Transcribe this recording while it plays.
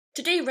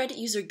Today, Reddit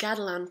user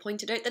Ayliean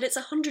pointed out that it's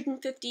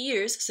 150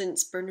 years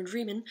since Bernard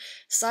Riemann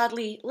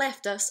sadly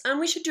left us, and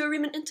we should do a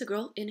Riemann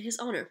integral in his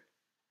honour.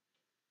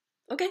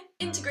 Okay.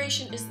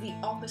 Integration is the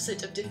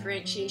opposite of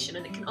differentiation,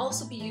 and it can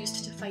also be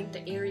used to find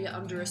the area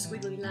under a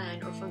squiggly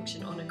line or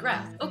function on a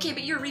graph. Okay,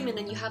 but you're Riemann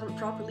and you haven't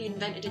properly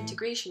invented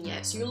integration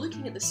yet, so you're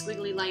looking at the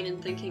squiggly line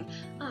and thinking,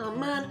 oh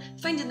man,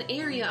 finding the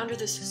area under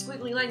this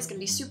squiggly line is going to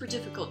be super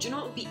difficult. Do you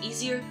know what would be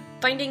easier?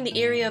 Finding the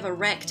area of a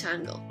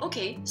rectangle.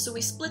 Okay, so we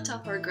split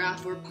up our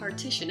graph or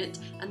partition it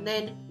and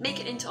then make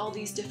it into all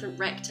these different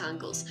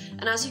rectangles.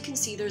 And as you can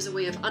see, there's a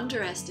way of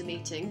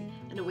underestimating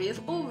and a way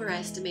of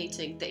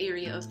overestimating the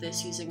area of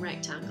this using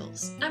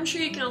rectangles. I'm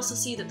sure you can also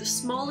see that the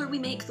smaller we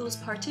make those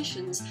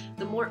partitions,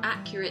 the more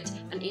accurate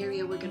an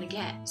area we're going to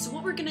get. So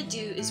what we're going to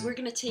do is we're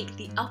going to take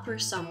the upper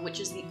sum, which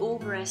is the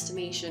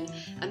overestimation,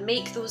 and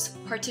make those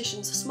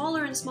partitions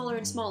smaller and smaller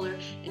and smaller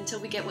until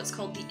we get what's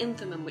called the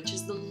infimum, which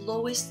is the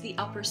lowest the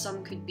upper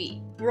sum could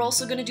be. We're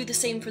also going to do the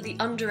same for the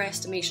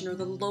underestimation, or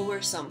the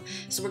lower sum.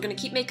 So we're going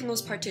to keep making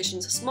those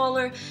partitions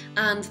smaller,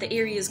 and the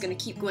area is going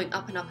to keep going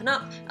up and up and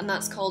up, and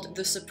that's called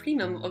the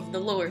supremum of the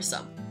lower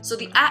sum. So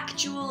the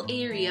actual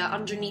area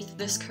underneath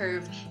this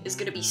curve is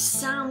going to be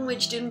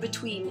sandwiched in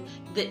between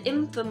the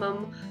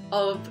infimum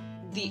of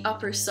the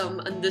upper sum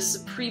and the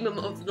supremum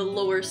of the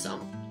lower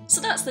sum.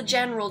 So that's the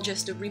general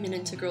gist of Riemann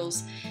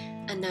integrals,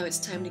 and now it's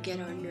time to get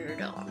our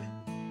nerd on.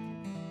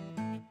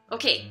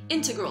 Okay,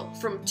 integral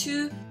from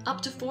 2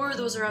 up to 4,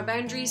 those are our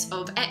boundaries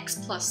of x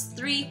plus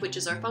 3, which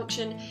is our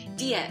function,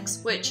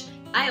 dx, which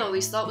I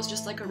always thought was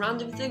just like a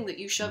random thing that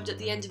you shoved at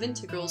the end of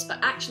integrals, but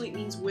actually it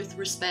means with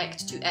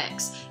respect to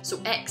x.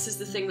 So x is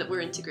the thing that we're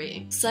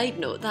integrating. Side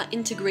note, that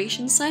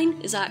integration sign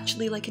is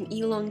actually like an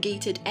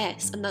elongated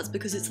S, and that's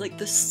because it's like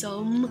the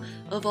sum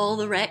of all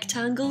the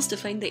rectangles to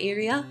find the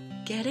area.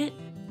 Get it?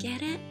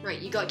 Get it? Right,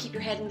 you gotta keep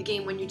your head in the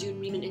game when you're doing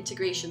Riemann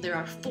integration. There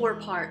are 4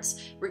 parts.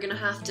 We're gonna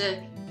have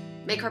to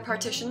make our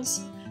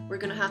partitions, we're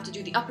gonna have to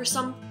do the upper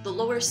sum, the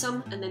lower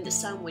sum, and then the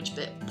sandwich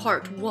bit.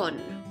 Part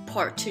 1.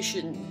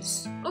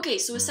 Partitions. Okay,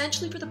 so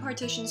essentially for the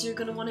partitions you're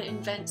going to want to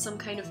invent some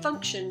kind of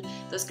function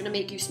that's going to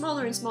make you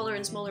smaller and smaller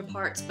and smaller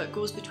parts, but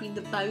goes between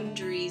the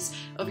boundaries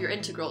of your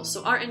integral.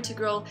 So our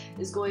integral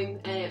is going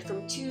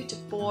from 2 to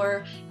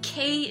 4.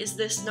 K is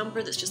this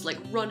number that's just like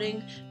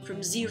running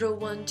from 0,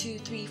 1, 2,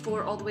 3,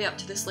 4 all the way up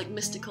to this like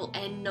mystical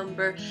n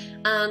number,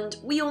 and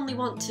we only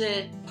want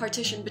to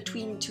partition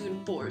between 2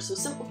 and 4. So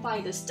simplify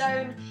this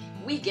down,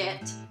 we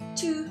get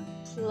 2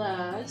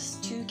 plus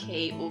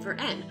 2k over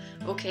n.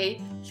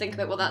 Okay, think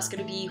about what that's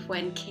going to be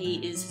when k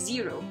is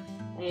 0.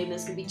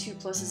 That's going to be 2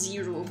 plus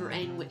 0 over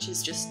n, which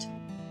is just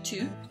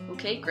 2.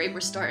 Okay, great, we're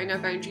starting our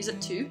boundaries at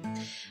 2.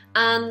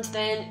 And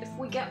then if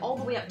we get all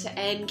the way up to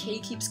n, k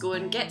keeps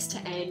going, gets to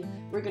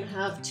n, we're going to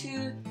have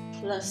 2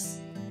 plus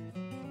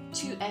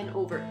 2n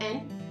over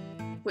n,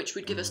 which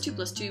would give us 2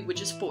 plus 2,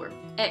 which is 4.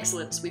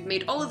 Excellent, so we've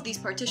made all of these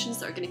partitions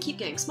that are going to keep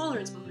getting smaller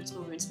and smaller and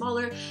smaller and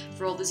smaller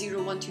for all the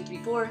 0, 1, 2, 3,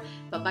 4,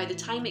 but by the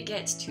time it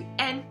gets to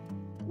n,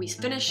 we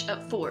finish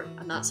at 4,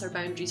 and that's our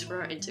boundaries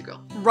for our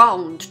integral.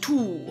 Round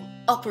 2,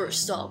 upper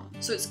sum.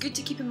 So it's good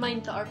to keep in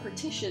mind that our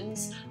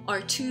partitions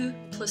are 2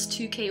 plus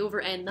 2k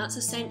over n. That's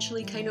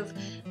essentially kind of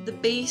the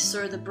base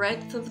or the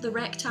breadth of the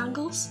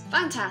rectangles.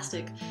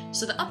 Fantastic.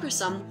 So the upper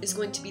sum is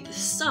going to be the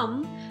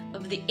sum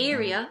of the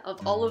area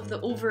of all of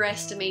the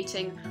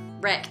overestimating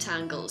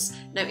rectangles.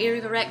 Now, area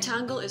of a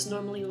rectangle is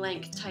normally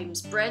length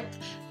times breadth,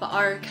 but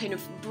our kind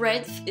of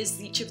breadth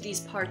is each of these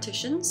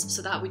partitions,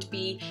 so that would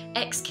be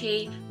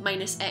xk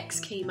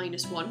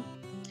minus 1,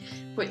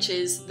 which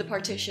is the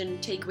partition,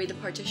 take away the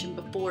partition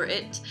before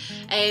it,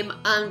 and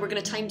we're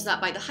going to times that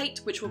by the height,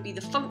 which will be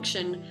the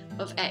function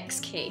of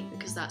xk,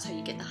 because that's how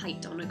you get the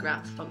height on a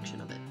graph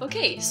function of it.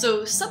 Okay,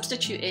 so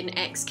substitute in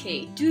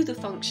xk, do the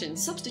function,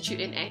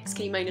 substitute in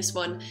xk minus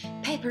 1,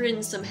 pepper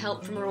in some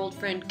help from our old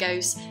friend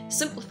Gauss,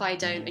 simplify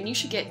down, and you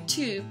should get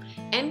 2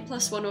 n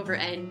plus 1 over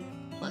n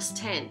plus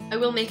 10. I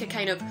will make a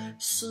kind of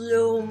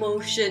slow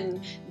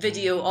motion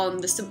video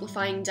on the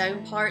simplifying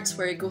down parts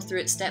where I go through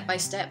it step by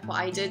step what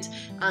I did,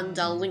 and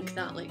I'll link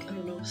that, like, I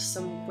don't know,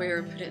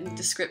 somewhere, put it in the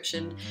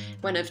description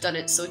when I've done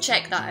it, so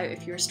check that out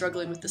if you're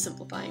struggling with the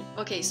simplifying.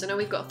 Okay, so now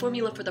we've got a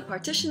formula for the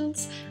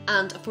partitions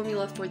and a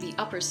formula for the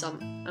upper sum,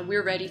 and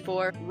we're ready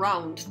for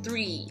round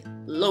 3,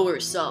 lower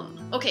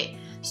sum. Okay,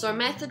 so our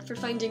method for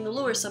finding the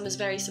lower sum is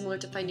very similar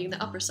to finding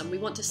the upper sum. We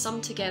want to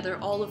sum together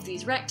all of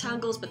these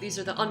rectangles, but these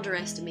are the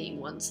underestimating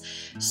ones.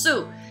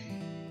 So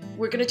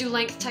we're going to do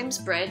length times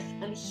breadth,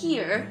 and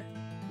here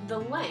the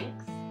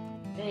length,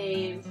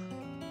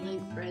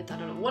 breadth, I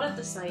don't know, one of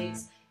the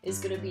sides is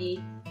going to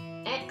be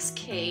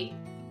xk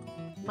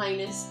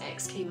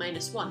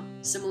minus 1,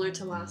 similar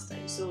to last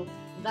time. So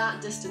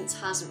that distance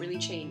hasn't really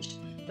changed.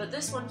 But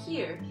this one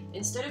here,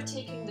 instead of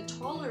taking the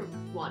taller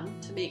one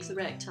to make the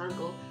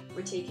rectangle,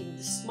 we're taking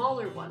the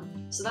smaller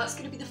one. So that's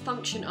going to be the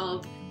function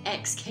of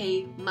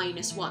xk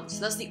minus 1. So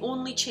that's the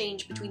only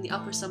change between the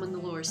upper sum and the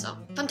lower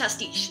sum.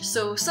 Fantastic.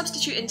 So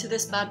substitute into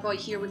this bad boy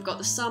here, we've got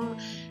the sum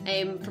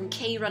from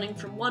k running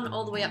from 1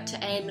 all the way up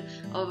to n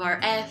of our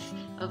f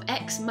of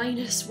x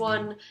minus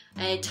 1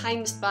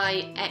 times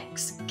by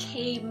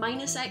xk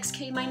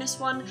minus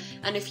 1,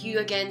 and if you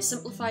again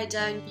simplify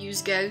down,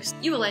 use Gauss,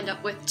 you will end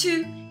up with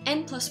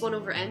 2n plus 1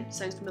 over n,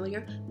 sounds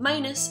familiar,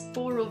 minus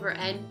 4 over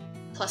n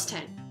plus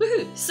 10.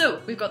 Woohoo!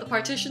 So, we've got the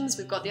partitions,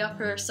 we've got the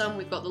upper sum,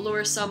 we've got the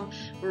lower sum,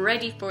 we're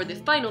ready for the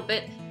final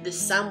bit, the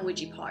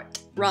sandwichy part.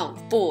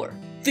 Round 4.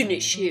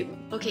 Finish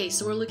him. Okay,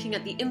 so we're looking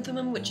at the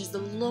infimum, which is the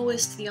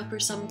lowest the upper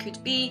sum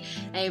could be,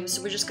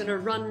 so we're just going to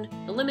run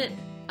the limit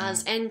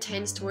as n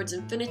tends towards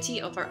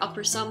infinity of our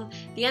upper sum.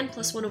 The n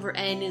plus 1 over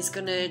n is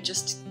going to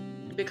just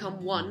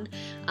become 1,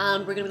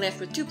 and we're going to be left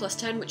with 2 plus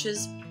 10, which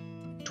is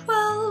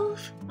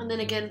 12. And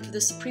then again for the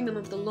supremum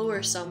of the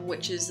lower sum,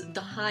 which is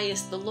the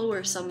highest the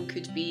lower sum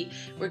could be,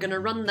 we're going to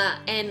run that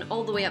n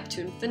all the way up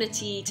to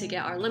infinity to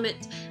get our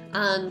limit,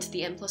 and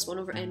the n plus 1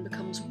 over n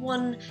becomes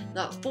 1.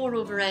 That 4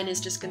 over n is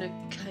just going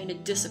to kind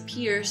of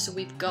disappear, so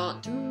we've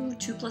got 2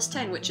 plus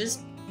 10, which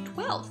is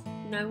 12.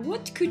 Now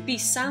what could be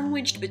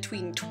sandwiched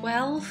between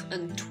 12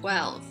 and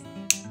 12?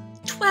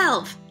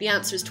 12! The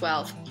answer is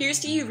 12. Here's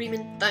to you,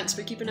 Riemann. Thanks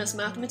for keeping us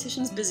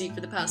mathematicians busy for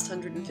the past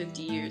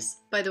 150 years.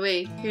 By the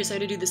way, here's how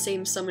to do the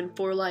same sum in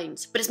 4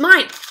 lines. But it's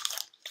mine!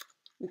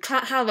 You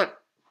can't have it.